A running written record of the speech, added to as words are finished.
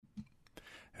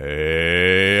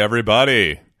Hey,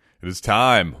 everybody. It is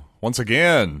time, once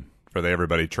again, for the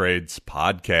Everybody Trades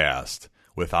podcast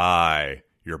with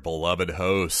your beloved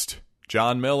host,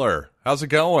 John Miller. How's it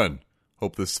going?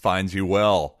 Hope this finds you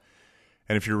well.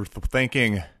 And if you're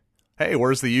thinking, hey,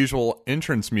 where's the usual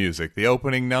entrance music, the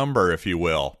opening number, if you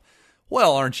will?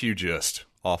 Well, aren't you just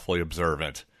awfully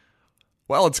observant?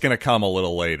 Well, it's going to come a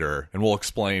little later, and we'll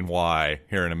explain why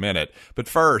here in a minute. But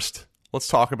first, let's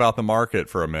talk about the market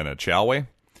for a minute, shall we?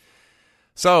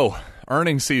 So,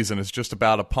 earnings season is just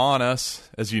about upon us,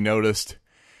 as you noticed.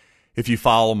 If you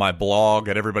follow my blog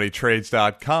at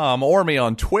everybodytrades.com or me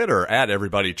on Twitter at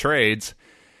everybodytrades,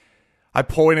 I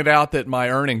pointed out that my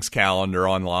earnings calendar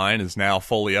online is now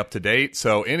fully up to date,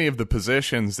 so any of the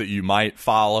positions that you might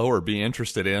follow or be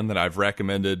interested in that I've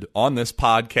recommended on this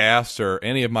podcast or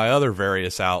any of my other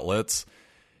various outlets,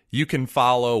 you can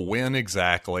follow when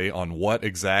exactly, on what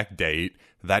exact date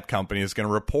that company is going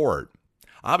to report.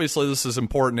 Obviously, this is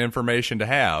important information to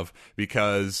have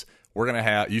because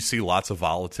you see lots of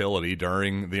volatility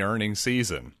during the earnings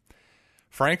season.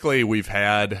 Frankly, we've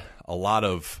had a lot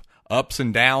of ups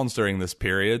and downs during this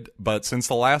period, but since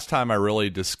the last time I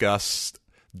really discussed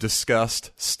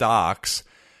stocks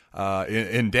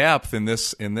in depth in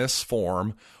this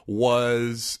form,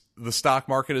 was the stock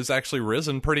market has actually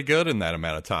risen pretty good in that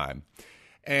amount of time.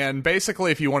 And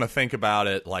basically, if you want to think about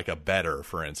it like a bettor,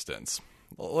 for instance,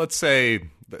 let's say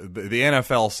the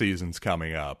NFL season's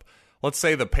coming up. Let's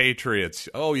say the Patriots,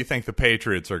 you think the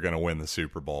Patriots are going to win the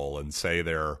Super Bowl, and say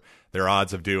their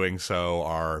odds of doing so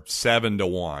are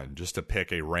 7-1, just to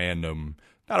pick a random,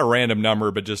 not a random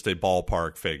number, but just a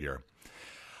ballpark figure.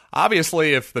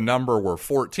 Obviously, if the number were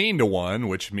 14-1,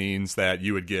 which means that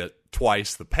you would get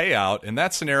twice the payout, in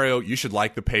that scenario, you should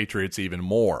like the Patriots even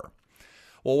more.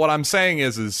 Well, what I'm saying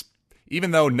is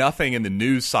even though nothing in the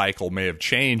news cycle may have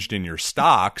changed in your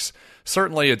stocks,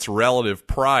 certainly its relative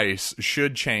price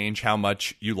should change how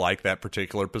much you like that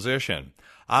particular position.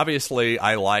 Obviously,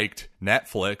 I liked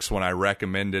Netflix when I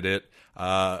recommended it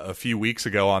a few weeks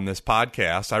ago on this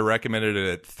podcast. I recommended it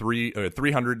at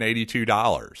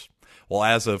 $382. Well,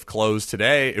 as of close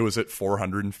today, it was at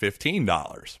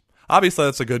 $415. Obviously,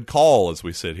 that's a good call as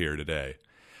we sit here today.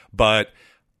 But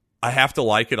I have to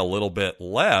like it a little bit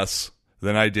less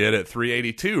than I did at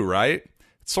 $382, right?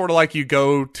 It's sort of like you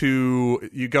go to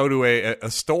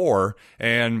a store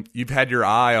and you've had your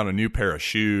eye on a new pair of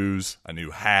shoes, a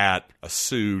new hat, a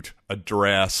suit, a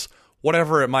dress,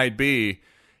 whatever it might be.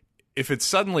 If it's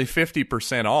suddenly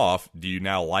 50% off, do you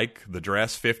now like the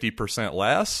dress 50%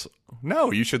 less?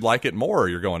 No, you should like it more.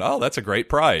 You're going, oh, that's a great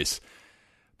price.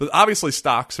 But obviously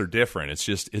stocks are different.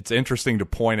 It's interesting to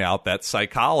point out that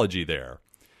psychology there.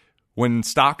 When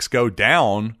stocks go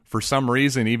down, for some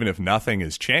reason, even if nothing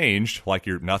has changed, like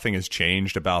nothing has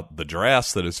changed about the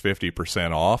dress that is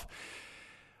 50% off,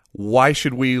 why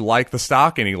should we like the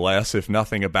stock any less if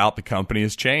nothing about the company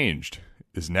has changed?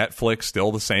 Is Netflix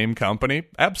still the same company?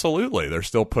 Absolutely. They're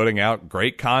still putting out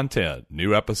great content.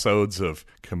 New episodes of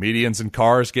Comedians in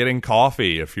Cars Getting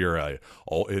Coffee if you're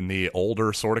in the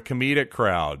older sort of comedic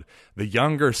crowd. The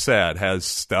younger set has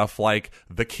stuff like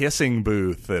The Kissing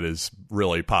Booth that is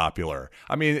really popular.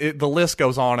 I mean, the list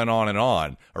goes on and on and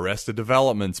on. Arrested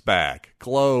Development's back.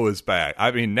 Glow is back.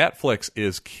 I mean, Netflix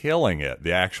is killing it,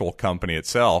 the actual company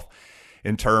itself,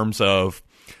 in terms of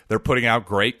they're putting out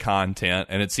great content,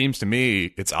 and it seems to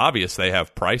me it's obvious they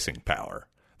have pricing power.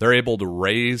 They're able to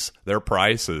raise their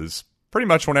prices pretty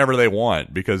much whenever they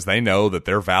want because they know that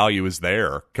their value is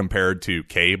there compared to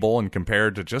cable and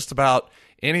compared to just about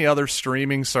any other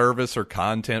streaming service or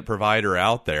content provider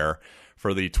out there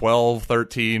for the 12,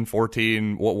 13,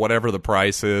 14, whatever the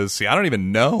price is. See, I don't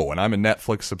even know, and I'm a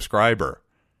Netflix subscriber.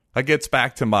 That gets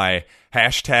back to my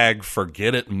hashtag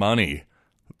Forget It Money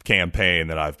campaign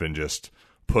that I've been just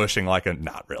pushing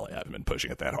not really, I haven't been pushing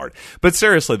it that hard. But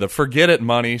seriously, the forget it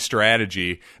money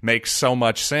strategy makes so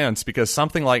much sense because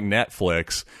something like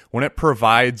Netflix, when it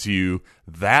provides you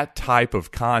that type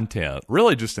of content,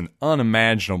 really just an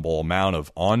unimaginable amount of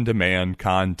on-demand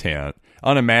content,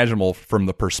 unimaginable from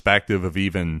the perspective of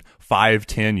even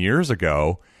 5-10 years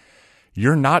ago,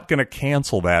 you're not going to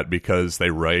cancel that because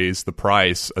they raise the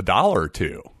price $1 or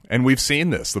 $2. And we've seen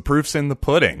this. The proof's in the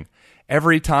pudding.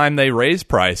 Every time they raise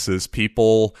prices,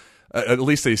 people, at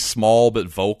least a small but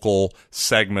vocal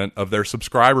segment of their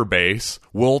subscriber base,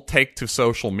 will take to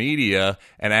social media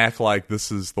and act like this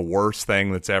is the worst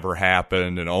thing that's ever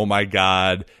happened. And, oh, my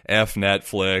God, F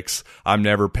Netflix, I'm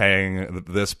never paying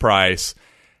this price.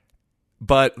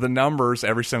 But the numbers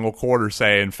every single quarter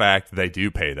say, in fact, they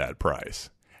do pay that price.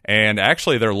 And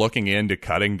actually, they're looking into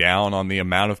cutting down on the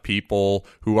amount of people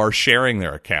who are sharing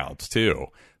their accounts, too.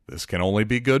 this can only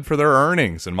be good for their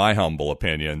earnings, in my humble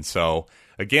opinion. So,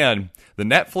 again, the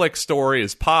Netflix story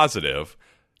is positive,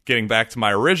 getting back to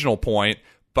my original point,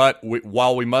 but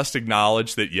while we must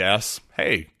acknowledge that, yes,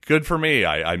 hey, good for me,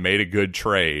 I made a good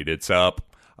trade. It's up,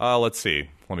 let's see,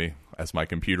 as my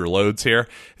computer loads here,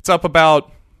 it's up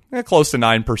about close to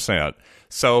 9%.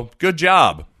 So, good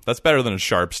job. That's better than a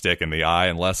sharp stick in the eye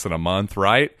in less than a month,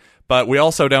 right? But we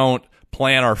also don't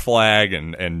plant our flag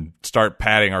and start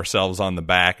patting ourselves on the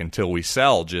back until we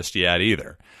sell just yet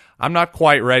either. I'm not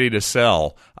quite ready to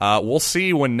sell. We'll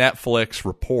see when Netflix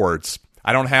reports.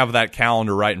 I don't have that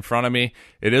calendar right in front of me.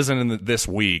 It isn't in this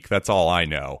week. That's all I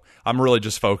know. I'm really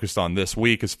just focused on this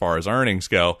week as far as earnings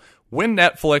go. When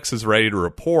Netflix is ready to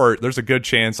report, there's a good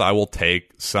chance I will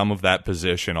take some of that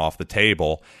position off the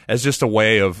table as just a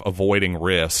way of avoiding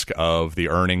risk of the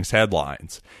earnings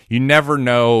headlines. You never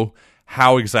know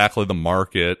how exactly the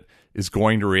market is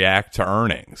going to react to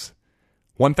earnings.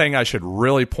 One thing I should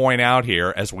really point out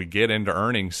here as we get into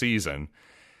earnings season,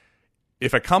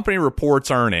 if a company reports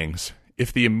earnings,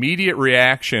 if the immediate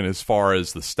reaction as far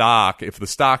as the stock, if the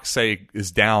stock, say,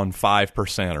 is down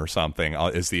 5% or something,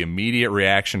 is the immediate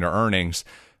reaction to earnings,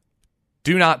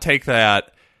 do not take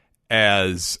that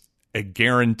as a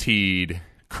guaranteed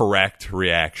correct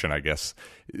reaction, I guess.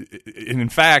 In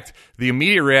fact, the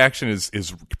immediate reaction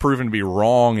is proven to be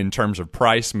wrong in terms of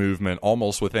price movement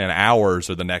almost within hours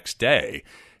or the next day.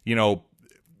 You know,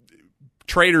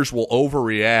 traders will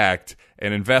overreact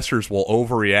and investors will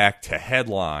overreact to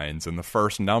headlines and the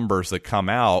first numbers that come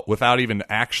out without even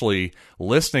actually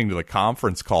listening to the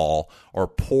conference call or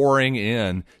pouring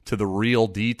in to the real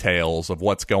details of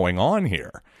what's going on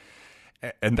here.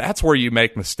 And that's where you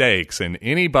make mistakes. And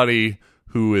anybody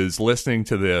who is listening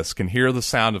to this can hear the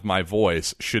sound of my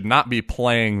voice should not be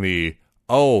playing the,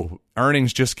 oh,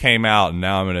 earnings just came out and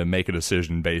now I'm going to make a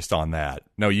decision based on that.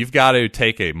 No, you've got to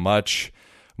take a much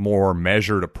more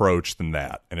measured approach than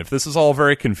that. And if this is all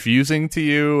very confusing to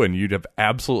you and you'd have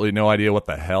absolutely no idea what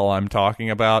the hell I'm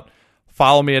talking about,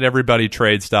 follow me at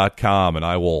everybodytrades.com and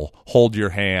I will hold your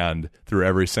hand through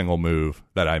every single move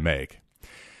that I make.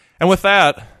 And with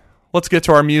that, let's get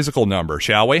to our musical number,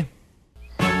 shall we?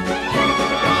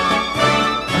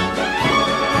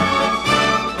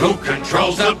 Who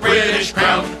controls the British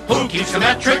crown? Who keeps the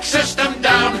metric system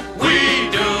down? We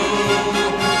do.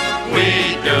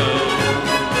 We do.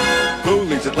 Who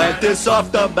leaves Atlantis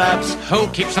off the maps? Who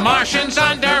keeps the Martians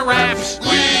under wraps? We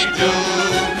do.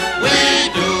 We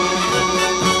do.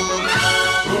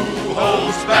 Who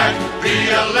holds back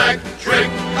the electric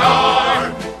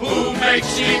car? Who makes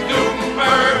Steve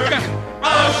Gutenberg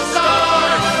a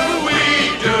star? We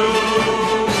do.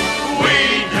 We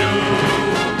do.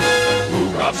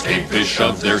 Who robs Kingfish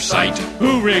of their sight?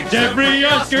 Who rigged every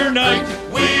Oscar night?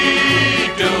 We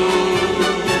do.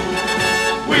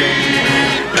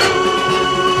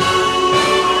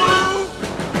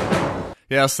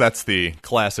 Yes, that's the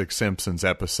classic Simpsons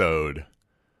episode,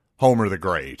 Homer the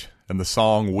Great. And the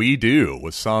song We Do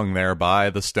was sung there by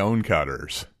the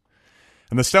Stonecutters.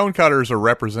 And the Stonecutters are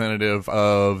representative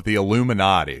of the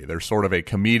Illuminati. They're sort of a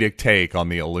comedic take on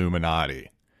the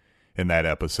Illuminati in that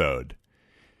episode.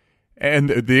 And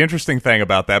the interesting thing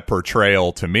about that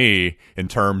portrayal to me, in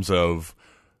terms of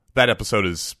that episode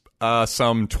is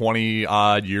some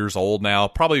 20-odd years old now,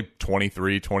 probably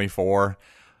 23, 24.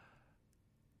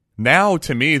 Now,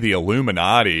 to me, the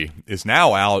Illuminati is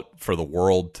now out for the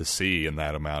world to see in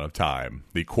that amount of time.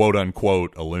 The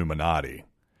quote-unquote Illuminati.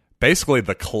 Basically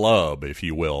the club, if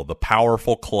you will, the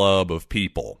powerful club of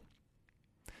people.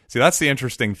 See, that's the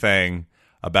interesting thing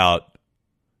about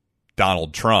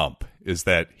Donald Trump, is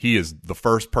that he is the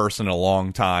first person in a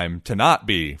long time to not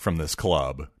be from this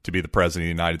club, to be the president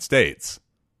of the United States.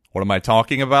 What am I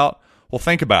talking about? Well,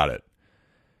 think about it.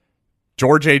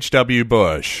 George H.W.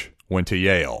 Bush went to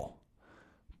Yale.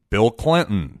 Bill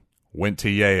Clinton went to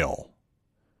Yale.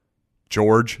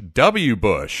 George W.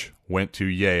 Bush went to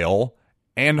Yale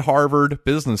and Harvard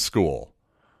Business School.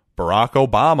 Barack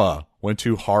Obama went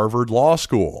to Harvard Law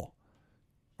School.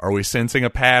 Are we sensing a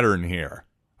pattern here?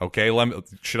 Okay,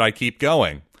 should I keep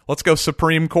going? Let's go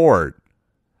Supreme Court.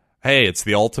 Hey, it's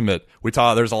the ultimate.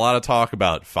 There's a lot of talk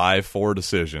about 5-4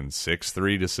 decisions,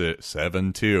 6-3 decision,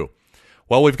 7-2.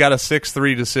 Well, we've got a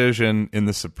 6-3 decision in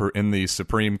the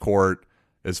Supreme Court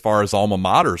as far as alma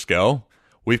maters go.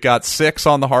 We've got 6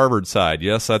 on the Harvard side.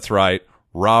 Yes, that's right.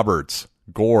 Roberts,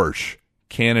 Gorsuch,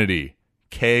 Kennedy,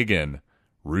 Kagan,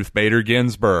 Ruth Bader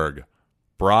Ginsburg,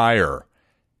 Breyer.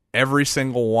 Every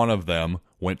single one of them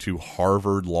went to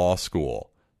Harvard Law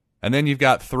School. And then you've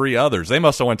got 3 others. They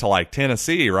must have went to like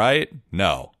Tennessee, right?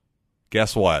 No.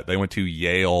 Guess what? They went to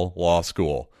Yale Law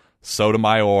School.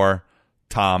 Sotomayor,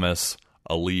 Thomas,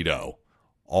 Alito,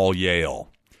 all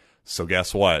Yale. So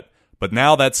guess what? But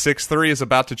now that 6-3 is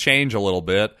about to change a little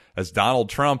bit as Donald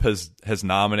Trump has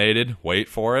nominated, wait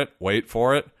for it,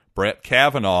 Brett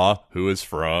Kavanaugh, who is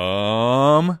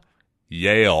from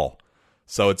Yale.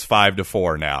 So it's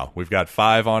 5-4 now. We've got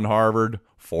 5 on Harvard,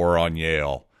 4 on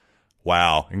Yale.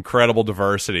 Wow, incredible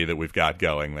diversity that we've got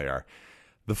going there.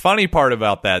 The funny part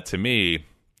about that to me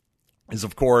is,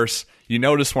 of course, you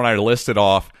notice when I listed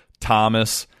off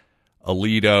Thomas,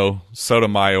 Alito,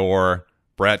 Sotomayor,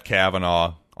 Brett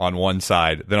Kavanaugh on one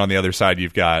side. Then on the other side,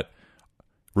 you've got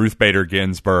Ruth Bader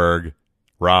Ginsburg,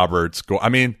 Roberts. I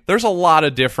mean, there's a lot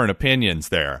of different opinions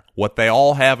there. What they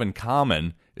all have in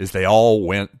common is they all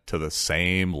went to the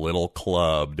same little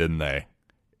club, didn't they?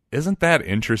 Isn't that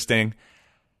interesting?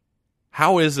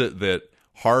 How is it that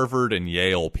Harvard and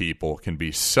Yale people can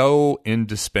be so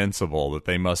indispensable that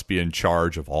they must be in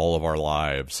charge of all of our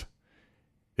lives?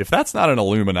 If that's not an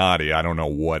Illuminati, I don't know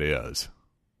what is.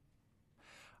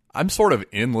 I'm sort of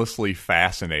endlessly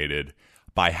fascinated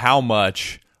by how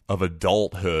much of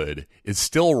adulthood is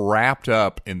still wrapped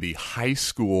up in the high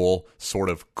school sort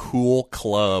of cool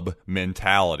club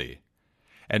mentality.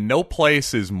 And no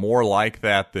place is more like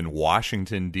that than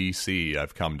Washington, D.C.,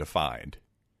 I've come to find.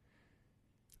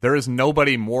 There is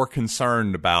nobody more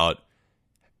concerned about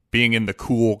being in the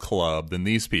cool club than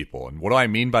these people. And what do I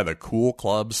mean by the cool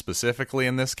club specifically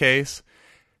in this case?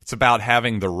 It's about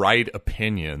having the right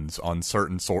opinions on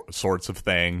certain sorts of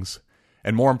things.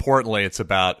 And more importantly, it's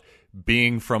about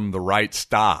being from the right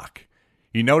stock.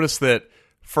 You notice that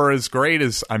for as great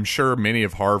as I'm sure many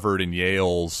of Harvard and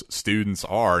Yale's students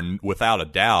are, without a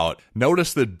doubt,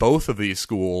 notice that both of these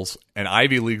schools and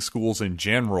Ivy League schools in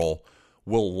general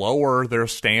will lower their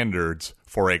standards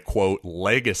for a, quote,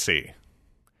 legacy.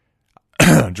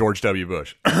 George W.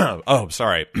 Bush. Oh,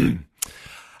 sorry.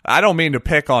 I don't mean to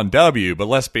pick on W, but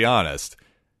let's be honest.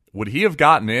 Would he have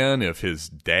gotten in if his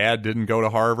dad didn't go to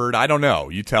Harvard? I don't know.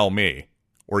 You tell me.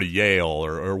 Or to Yale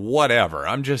or whatever.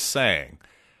 I'm just saying.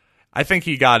 I think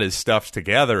he got his stuff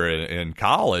together in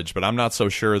college, but I'm not so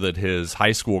sure that his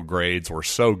high school grades were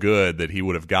so good that he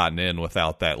would have gotten in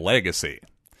without that legacy.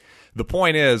 The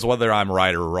point is whether I'm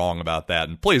right or wrong about that.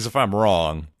 And please, if I'm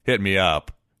wrong, hit me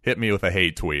up. Hit me with a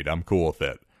hate tweet. I'm cool with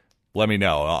it. Let me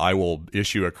know. I will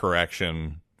issue a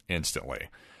correction instantly.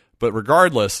 But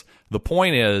regardless, the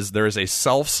point is there is a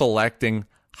self-selecting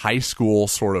high school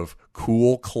sort of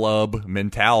cool club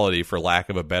mentality, for lack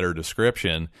of a better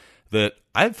description, that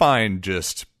I find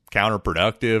just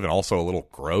counterproductive and also a little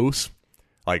gross.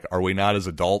 Like, are we not as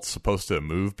adults supposed to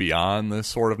move beyond this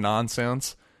sort of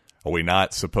nonsense? Are we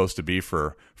not supposed to be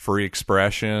for free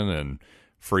expression and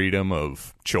freedom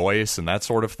of choice and that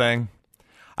sort of thing?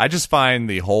 I just find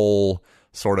the whole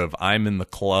sort of I'm in the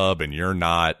club and you're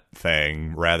not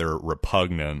thing rather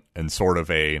repugnant and sort of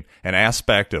an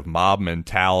aspect of mob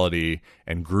mentality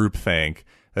and groupthink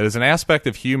that is an aspect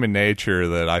of human nature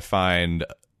that I find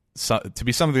to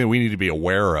be something that we need to be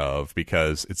aware of,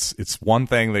 because it's one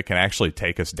thing that can actually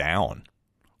take us down.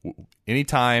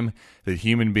 Anytime that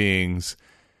human beings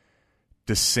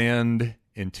descend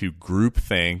into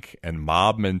groupthink and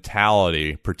mob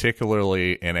mentality,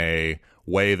 particularly in a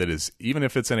way that is, even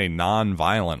if it's in a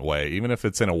non-violent way, even if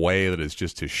it's in a way that is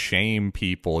just to shame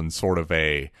people in sort of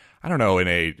a, I don't know, in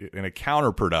a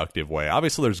counterproductive way.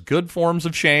 Obviously, there's good forms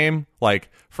of shame. Like,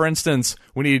 for instance,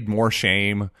 we need more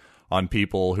shame on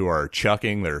people who are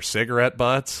chucking their cigarette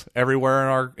butts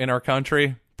everywhere in our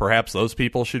country. Perhaps those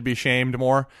people should be shamed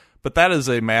more. But that is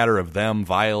a matter of them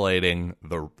violating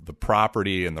the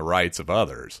property and the rights of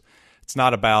others. It's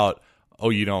not about, oh,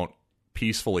 you don't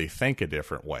peacefully think a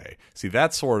different way. See,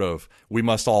 that sort of we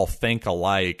must all think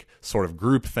alike sort of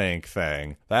groupthink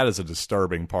thing, that is a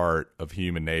disturbing part of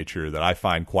human nature that I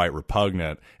find quite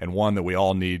repugnant, and one that we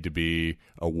all need to be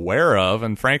aware of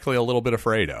and frankly a little bit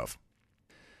afraid of.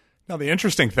 Now, the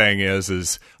interesting thing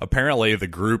is apparently the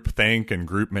groupthink and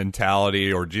group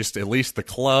mentality, or just at least the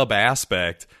club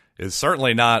aspect, is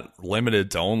certainly not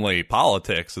limited to only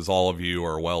politics, as all of you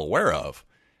are well aware of.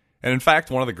 And in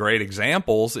fact, one of the great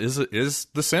examples is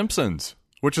The Simpsons,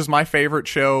 which is my favorite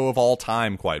show of all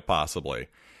time, quite possibly.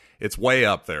 It's way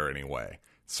up there anyway.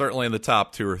 Certainly in the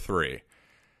top 2 or 3.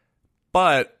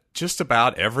 But just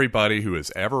about everybody who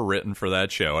has ever written for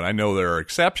that show, and I know there are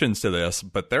exceptions to this,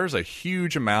 but there's a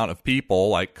huge amount of people,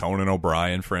 like Conan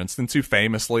O'Brien, for instance, who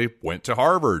famously went to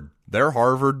Harvard. They're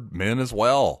Harvard men as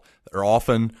well. They're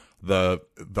often the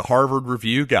Harvard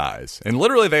Review guys. And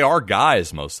literally they are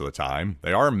guys most of the time.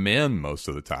 They are men most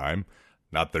of the time.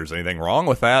 Not that there's anything wrong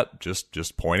with that,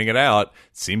 just pointing it out.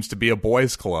 It seems to be a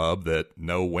boys' club that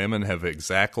no women have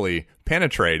exactly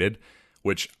penetrated.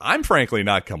 which I'm frankly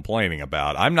not complaining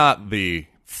about. I'm not the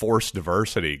forced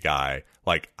diversity guy.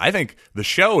 Like, I think the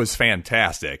show is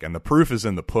fantastic, and the proof is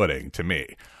in the pudding to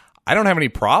me. I don't have any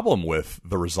problem with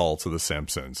the results of The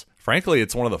Simpsons. Frankly,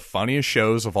 it's one of the funniest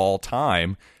shows of all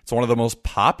time. It's one of the most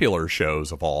popular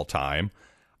shows of all time.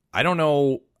 I don't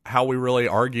know how we really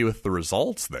argue with the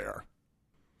results there.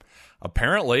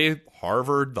 Apparently,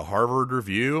 the Harvard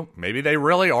Review, maybe they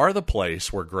really are the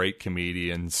place where great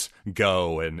comedians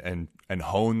go and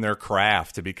hone their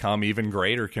craft to become even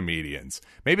greater comedians.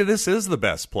 Maybe this is the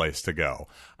best place to go.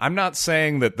 I'm not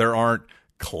saying that there aren't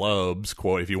clubs,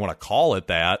 quote, if you want to call it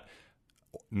that,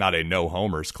 not a no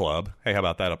homers club. Hey, how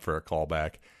about that up for a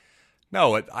callback?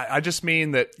 No, I just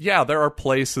mean that, yeah, there are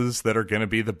places that are going to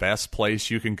be the best place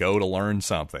you can go to learn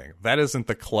something. That isn't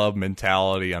the club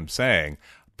mentality I'm saying.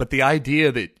 But the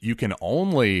idea that you can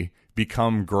only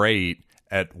become great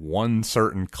at one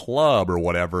certain club or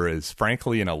whatever is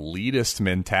frankly an elitist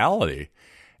mentality.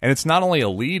 And it's not only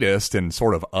elitist and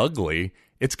sort of ugly,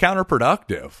 it's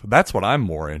counterproductive. That's what I'm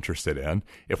more interested in.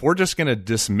 If we're just going to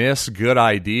dismiss good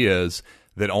ideas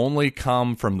that only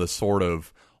come from the sort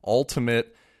of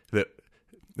ultimate, that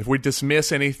if we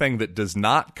dismiss anything that does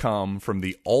not come from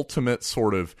the ultimate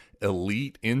sort of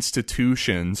elite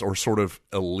institutions or sort of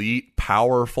elite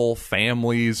powerful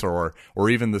families or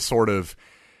even the sort of,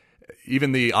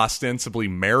 even the ostensibly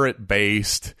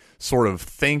merit-based sort of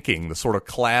thinking, the sort of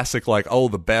classic, like, oh,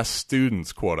 the best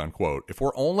students, quote unquote. If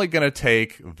we're only going to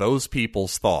take those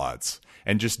people's thoughts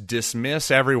and just dismiss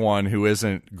everyone who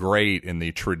isn't great in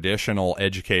the traditional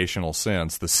educational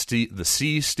sense, the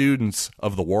C students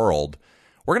of the world,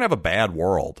 we're going to have a bad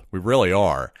world. We really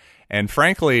are. And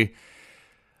frankly,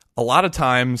 a lot of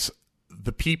times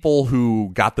the people who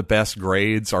got the best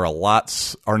grades are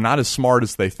not as smart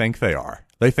as they think they are.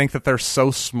 They think that they're so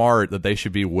smart that they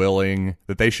should be willing,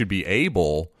 that they should be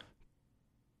able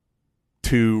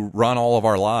to run all of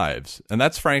our lives. And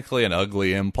that's frankly an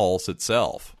ugly impulse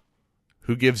itself.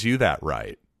 Who gives you that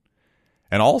right?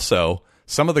 And also,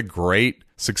 some of the great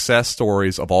success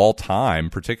stories of all time,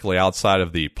 particularly outside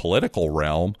of the political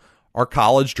realm, are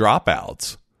college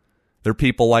dropouts. They're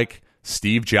people like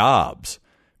Steve Jobs.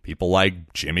 People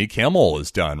like Jimmy Kimmel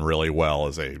has done really well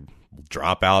as a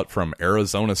dropout from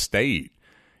Arizona State.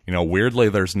 You know, weirdly,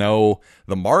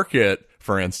 the market,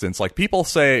 for instance, like people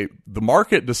say the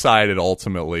market decided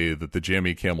ultimately that the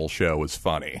Jimmy Kimmel show was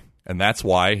funny. And that's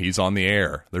why he's on the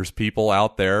air. There's people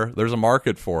out there. There's a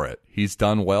market for it. He's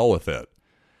done well with it.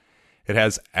 It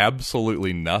has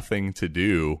absolutely nothing to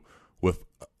do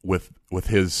with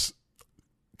his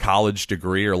college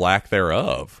degree or lack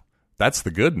thereof. That's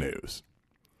the good news.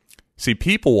 See,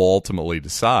 people will ultimately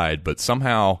decide, but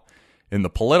somehow in the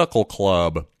political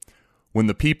club, when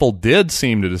the people did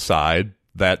seem to decide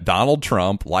that Donald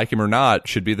Trump, like him or not,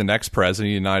 should be the next president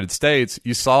of the United States,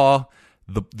 you saw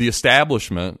the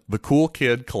establishment, the cool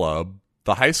kid club,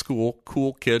 the high school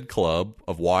cool kid club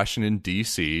of Washington,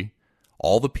 D.C.,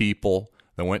 all the people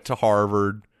that went to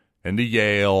Harvard and to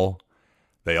Yale,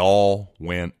 they all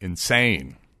went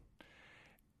insane.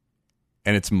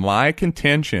 And it's my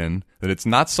contention that it's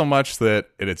not so much that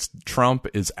Trump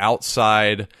is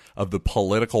outside of the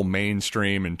political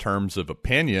mainstream in terms of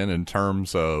opinion, in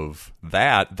terms of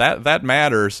that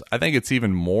matters. I think it's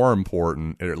even more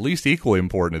important, or at least equally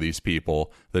important to these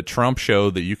people, that Trump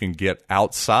showed that you can get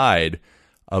outside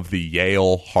of the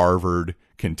Yale, Harvard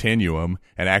continuum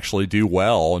and actually do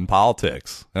well in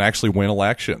politics and actually win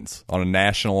elections on a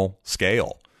national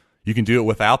scale. You can do it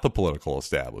without the political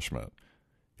establishment.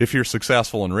 If you're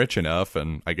successful and rich enough,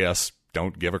 and I guess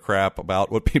don't give a crap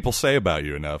about what people say about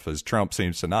you enough, as Trump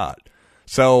seems to not.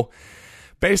 So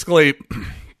basically,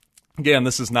 again,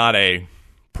 this is not a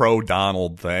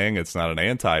pro-Donald thing. It's not an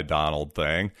anti-Donald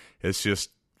thing. It's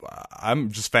just, I'm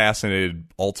just fascinated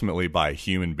ultimately by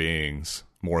human beings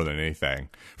more than anything.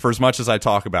 For as much as I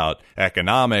talk about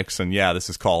economics, and yeah,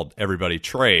 this is called Everybody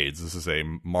Trades. This is a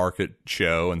market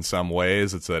show in some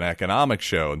ways. It's an economic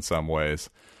show in some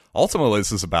ways. Ultimately,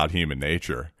 this is about human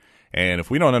nature. And if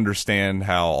we don't understand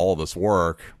how all of this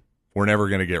work, we're never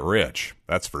going to get rich.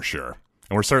 That's for sure.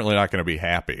 And we're certainly not going to be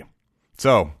happy.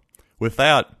 So, with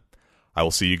that, I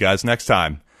will see you guys next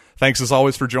time. Thanks as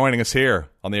always for joining us here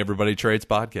on the Everybody Trades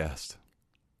podcast.